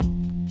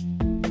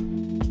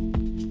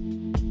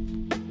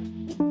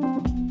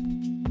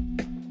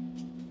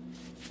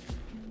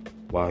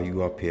While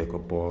you up here,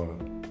 Gabar,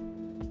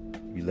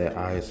 you let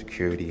our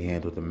security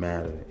handle the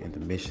matter, and the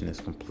mission is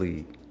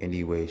complete.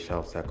 Anyway,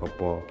 shouts at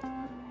Gabar.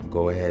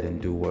 Go ahead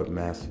and do what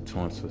Master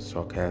taunts us,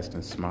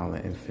 sarcastic,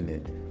 smiling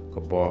infinite.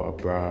 Gabar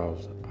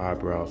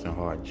eyebrows and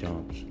heart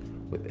jumps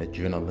with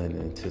adrenaline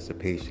and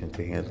anticipation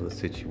to handle the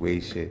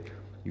situation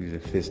using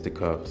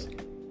fisticuffs.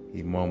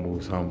 He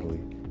mumbles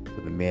humbly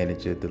for the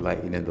manager,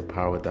 delighting in the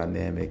power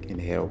dynamic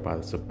inhaled by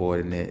the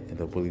subordinate and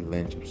the Willie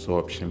Lynch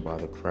absorption by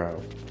the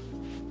crowd.